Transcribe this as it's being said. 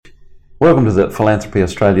Welcome to the Philanthropy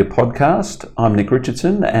Australia podcast. I'm Nick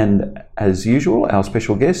Richardson, and as usual, our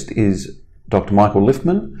special guest is Dr. Michael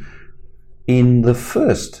Liftman in the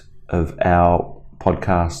first of our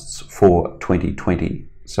podcasts for 2020.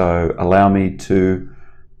 So allow me to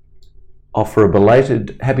offer a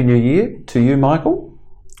belated Happy New Year to you, Michael.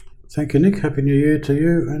 Thank you, Nick. Happy New Year to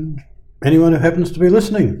you and anyone who happens to be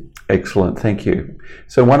listening. Excellent, thank you.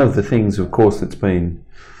 So one of the things, of course, that's been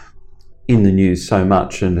in the news so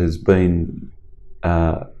much and has been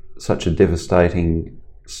such a devastating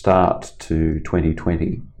start to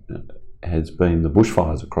 2020 has been the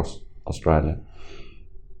bushfires across Australia.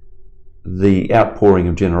 The outpouring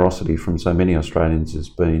of generosity from so many Australians has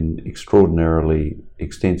been extraordinarily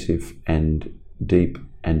extensive and deep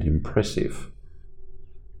and impressive.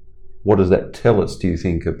 What does that tell us, do you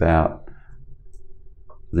think, about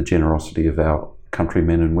the generosity of our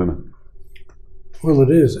countrymen and women? Well,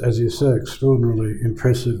 it is, as you say, extraordinarily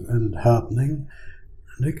impressive and heartening,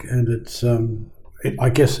 Nick, and it's, I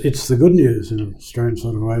guess it's the good news in a strange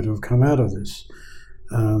sort of way to have come out of this.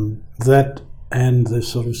 That and this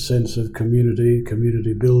sort of sense of community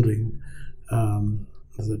building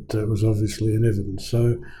that was obviously in evidence.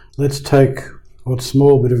 So let's take what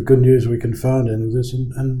small bit of good news we can find in this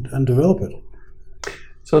and develop it.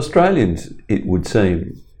 So Australians, it would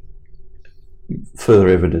seem, further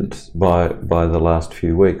evident by the last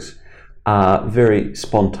few weeks, are very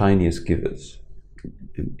spontaneous givers.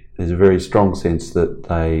 There's a very strong sense that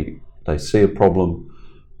they see a problem,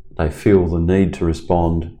 they feel the need to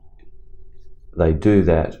respond, they do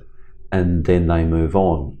that, and then they move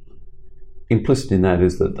on. Implicit in that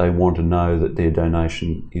is that they want to know that their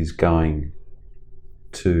donation is going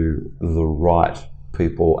to the right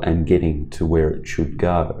people and getting to where it should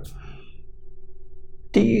go.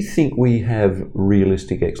 Do you think we have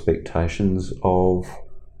realistic expectations of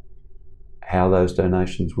how those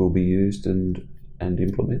donations will be used and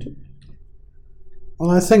implemented?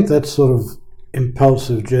 Well, I think that sort of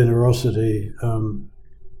impulsive generosity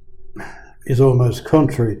is almost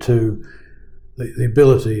contrary to the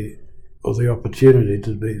ability or the opportunity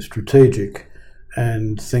to be strategic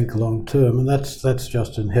and think long term, and that's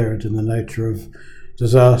just inherent in the nature of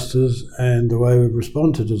disasters and the way we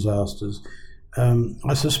respond to disasters.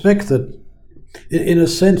 I suspect that, in a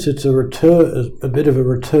sense, it's a bit of a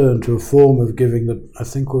return to a form of giving that I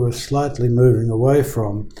think we were slightly moving away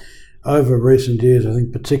from over recent years. I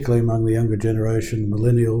think particularly among the younger generation, the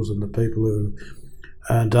millennials and the people who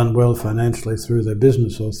have done well financially through their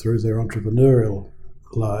business or through their entrepreneurial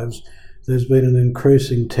lives, there's been an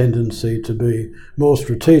increasing tendency to be more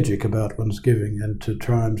strategic about one's giving and to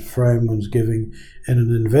try and frame one's giving in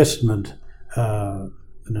an investment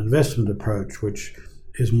approach, which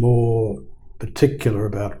is more particular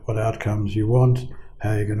about what outcomes you want,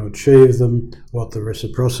 how you're going to achieve them, what the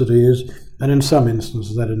reciprocity is, and in some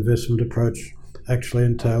instances that investment approach actually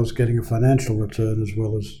entails getting a financial return as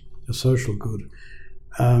well as a social good.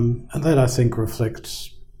 And that, I think,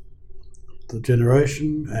 reflects the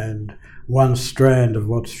generation and one strand of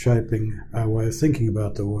what's shaping our way of thinking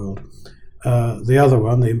about the world. The other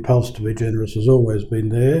one, the impulse to be generous, has always been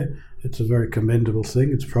there. It's a very commendable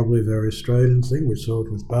thing. It's probably a very Australian thing. We saw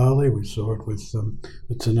it with Bali, we saw it with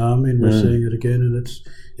the tsunami, and we're seeing it again, and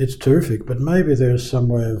it's terrific. But maybe there's some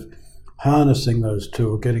way of harnessing those two,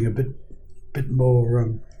 or getting a bit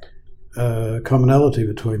more commonality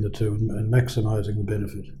between the two and maximising the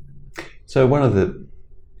benefit. So one of the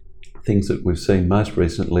things that we've seen most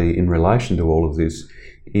recently in relation to all of this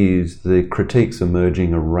is the critiques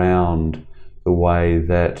emerging around the way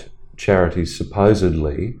that charities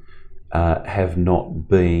supposedly have not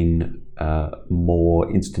been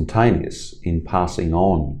more instantaneous in passing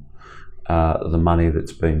on the money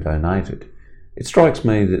that's been donated. It strikes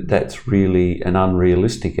me that that's really an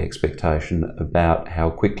unrealistic expectation about how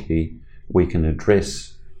quickly we can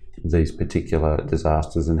address these particular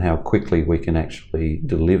disasters and how quickly we can actually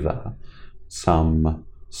deliver some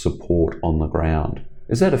support on the ground.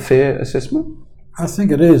 Is that a fair assessment? I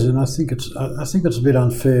think it is, and I think it's a bit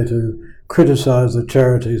unfair to criticise the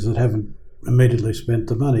charities that haven't immediately spent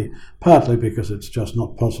the money, partly because it's just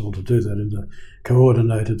not possible to do that in a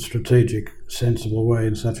coordinated, strategic, sensible way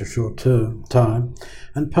in such a short time,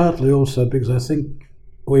 and partly also because I think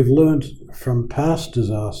we've learnt from past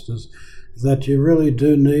disasters that you really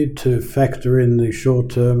do need to factor in the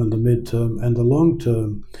short-term and the mid-term and the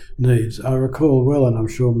long-term needs. I recall well, and I'm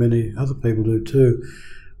sure many other people do too,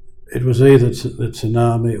 it was either the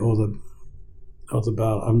tsunami or the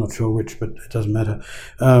Bali, I'm not sure which, but it doesn't matter.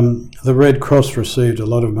 The Red Cross received a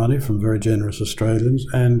lot of money from very generous Australians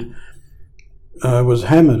and was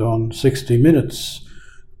hammered on 60 Minutes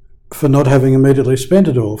for not having immediately spent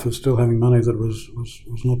it all, for still having money that was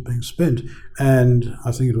not being spent. And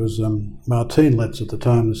I think it was Martine Letts at the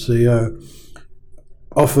time, the CEO,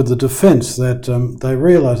 offered the defence that they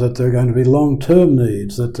realised that there are going to be long-term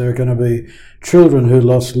needs, that there are going to be children who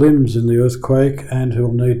lost limbs in the earthquake and who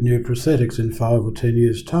will need new prosthetics in 5 or 10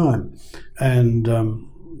 years' time. And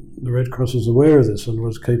the Red Cross was aware of this and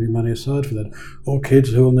was keeping money aside for that. Or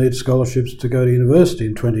kids who will need scholarships to go to university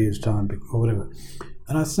in 20 years' time or whatever.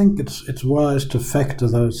 And I think it's wise to factor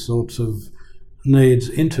those sorts of needs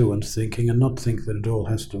into one's thinking and not think that it all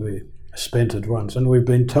has to be spent at once. And we've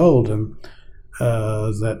been told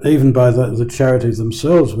that even by the charities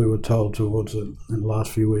themselves, we were told in the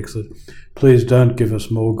last few weeks that please don't give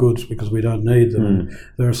us more goods because we don't need them.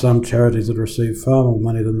 There are some charities that receive far more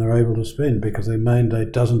money than they're able to spend because their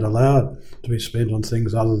mandate doesn't allow it to be spent on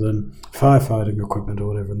things other than firefighting equipment or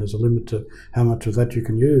whatever, and there's a limit to how much of that you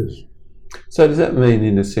can use. So does that mean,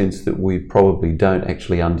 in a sense, that we probably don't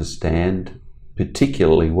actually understand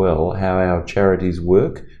particularly well how our charities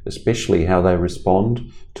work, especially how they respond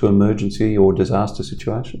to emergency or disaster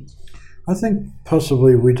situations? I think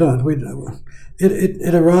possibly we don't.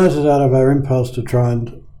 It arises out of our impulse to try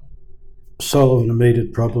and solve an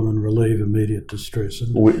immediate problem and relieve immediate distress.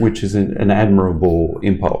 Which is an admirable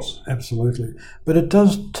impulse. Absolutely. But it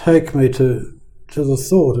does take me to the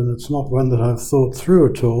thought, and it's not one that I've thought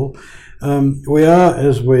through at all. We are,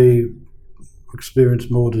 as we experience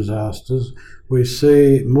more disasters, we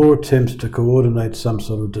see more attempts to coordinate some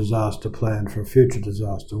sort of disaster plan for a future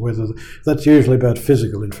disaster, whether that's usually about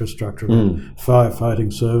physical infrastructure,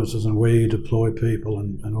 firefighting services and where you deploy people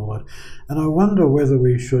and all that. And I wonder whether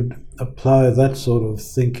we should apply that sort of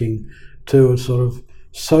thinking to a sort of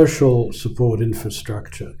social support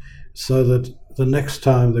infrastructure so that the next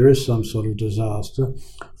time there is some sort of disaster,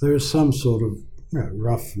 there is some sort of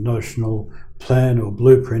rough notional plan or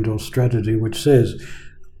blueprint or strategy which says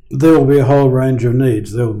there will be a whole range of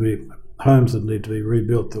needs. There will be homes that need to be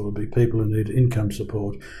rebuilt. There will be people who need income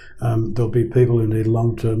support. There will be people who need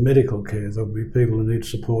long-term medical care. There will be people who need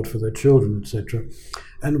support for their children, etc.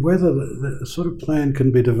 And whether the sort of plan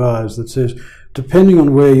can be devised that says, depending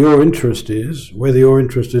on where your interest is, whether your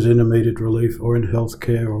interest is in immediate relief or in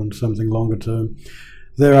healthcare or in something longer term,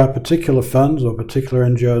 there are particular funds or particular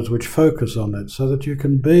NGOs which focus on that so that you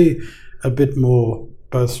can be a bit more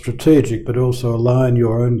both strategic but also align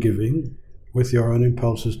your own giving with your own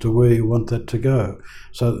impulses to where you want that to go.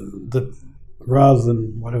 So that rather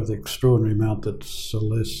than whatever the extraordinary amount that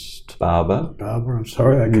Celeste Barber, I'm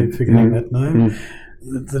sorry, I keep forgetting that name,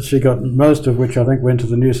 that she got, most of which I think went to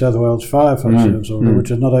the New South Wales Firefighting Service Order,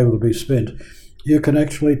 which is not able to be spent. You can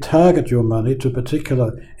actually target your money to a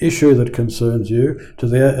particular issue that concerns you,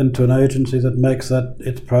 and to an agency that makes that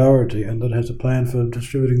its priority and that has a plan for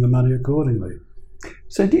distributing the money accordingly.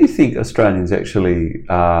 So do you think Australians actually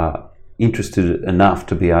are interested enough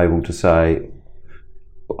to be able to say,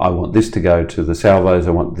 I want this to go to the salvos,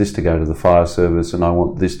 I want this to go to the fire service, and I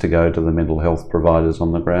want this to go to the mental health providers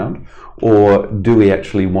on the ground? Or do we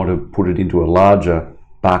actually want to put it into a larger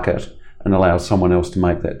bucket and allow someone else to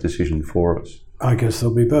make that decision for us? I guess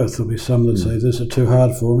there'll be both. There'll be some that say, this is too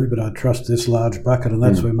hard for me, but I trust this large bucket and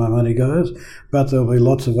that's where my money goes. But there'll be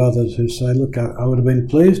lots of others who say, look, I would have been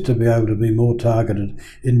pleased to be able to be more targeted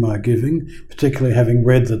in my giving, particularly having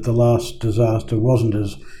read that the last disaster wasn't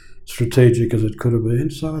as strategic as it could have been.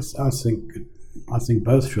 So I think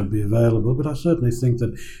both should be available, but I certainly think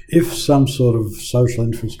that if some sort of social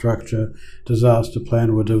infrastructure disaster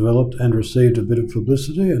plan were developed and received a bit of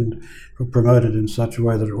publicity and promoted in such a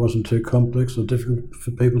way that it wasn't too complex or difficult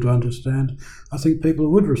for people to understand, I think people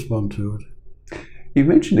would respond to it. You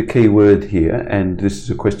mentioned a key word here, and this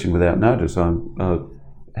is a question without notice, I'm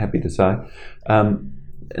happy to say. And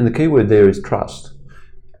the key word there is trust.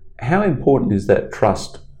 How important is that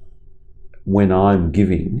trust when I'm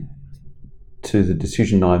giving to the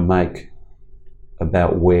decision I make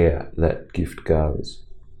about where that gift goes?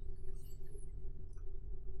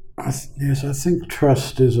 Yes, I think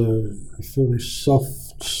trust is a fairly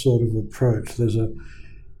soft sort of approach.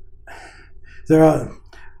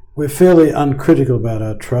 We're fairly uncritical about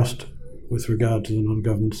our trust with regard to the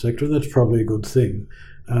non-government sector, and that's probably a good thing.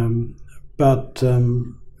 But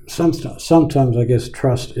sometimes I guess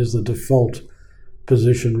trust is the default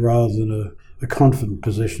position rather than a confident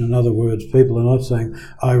position. In other words, people are not saying,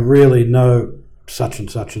 I really know such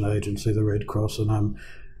and such an agency, the Red Cross, and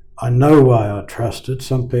I know why I trust it.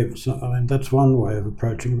 Some people, that's one way of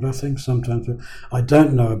approaching it, but I think sometimes I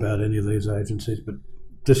don't know about any of these agencies, but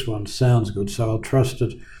this one sounds good, so I'll trust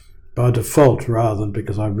it by default rather than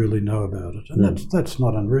because I really know about it. And that's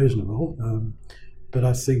not unreasonable. But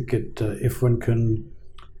I think if one can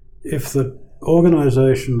if the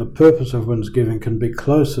organisation, the purpose of one's giving can be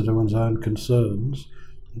closer to one's own concerns,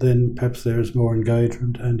 then perhaps there is more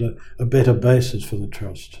engagement and a better basis for the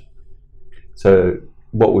trust. So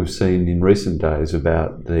what we've seen in recent days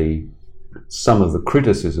about some of the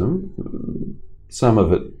criticism, some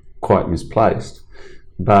of it quite misplaced,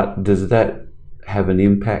 but does that have an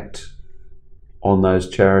impact on those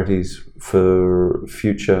charities for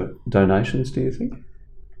future donations, do you think?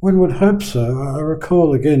 One would hope so. I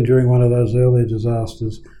recall again during one of those early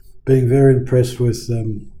disasters being very impressed with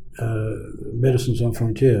Médecins Sans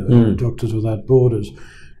Frontières, Doctors Without Borders.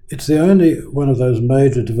 It's the only one of those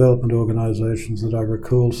major development organisations that I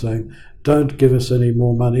recall saying, don't give us any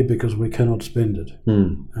more money because we cannot spend it.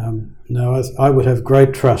 Now, I would have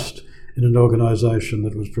great trust in an organisation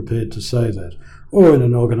that was prepared to say that, or in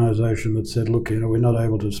an organisation that said, look, we're not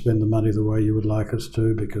able to spend the money the way you would like us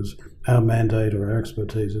to because our mandate or our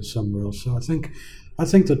expertise is somewhere else. So I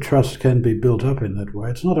think the trust can be built up in that way.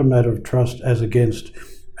 It's not a matter of trust as against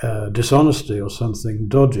dishonesty or something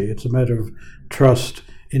dodgy. It's a matter of trust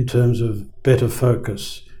in terms of better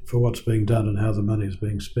focus for what's being done and how the money is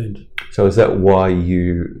being spent. So is that why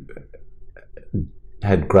you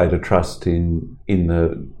had greater trust in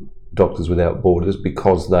the Doctors Without Borders,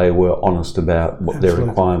 because they were honest about what their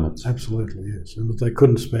requirements? Absolutely, yes. And that they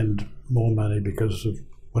couldn't spend more money because of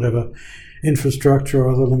whatever infrastructure or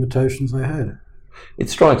other limitations they had. It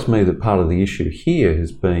strikes me that part of the issue here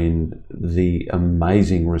has been the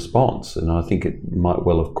amazing response, and I think it might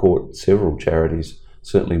well have caught several charities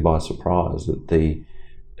certainly by surprise at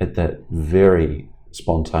that very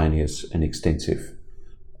spontaneous and extensive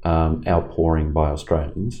outpouring by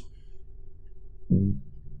Australians.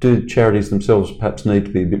 Do charities themselves perhaps need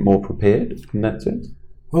to be a bit more prepared in that sense?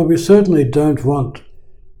 Well, we certainly don't want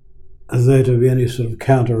there to be any sort of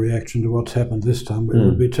counter-reaction to what's happened this time. It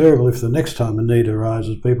would be terrible if the next time a need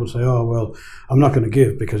arises, people say, oh, well, I'm not going to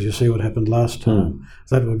give because you see what happened last time.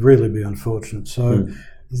 That would really be unfortunate. So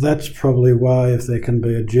that's probably why, if there can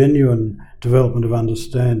be a genuine development of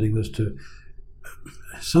understanding as to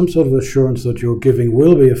some sort of assurance that your giving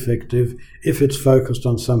will be effective if it's focused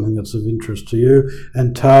on something that's of interest to you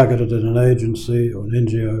and targeted at an agency or an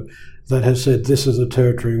NGO that has said this is the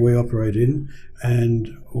territory we operate in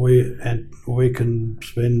and we can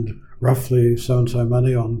spend roughly so-and-so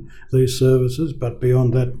money on these services, but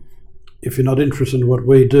beyond that, if you're not interested in what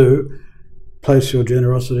we do, place your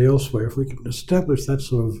generosity elsewhere. If we can establish that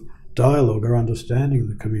sort of dialogue or understanding in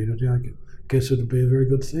the community, I guess it would be a very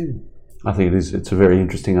good thing. I think it is. It's a very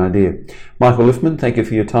interesting idea. Michael Liffman, thank you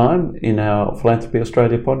for your time in our Philanthropy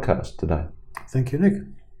Australia podcast today. Thank you, Nick.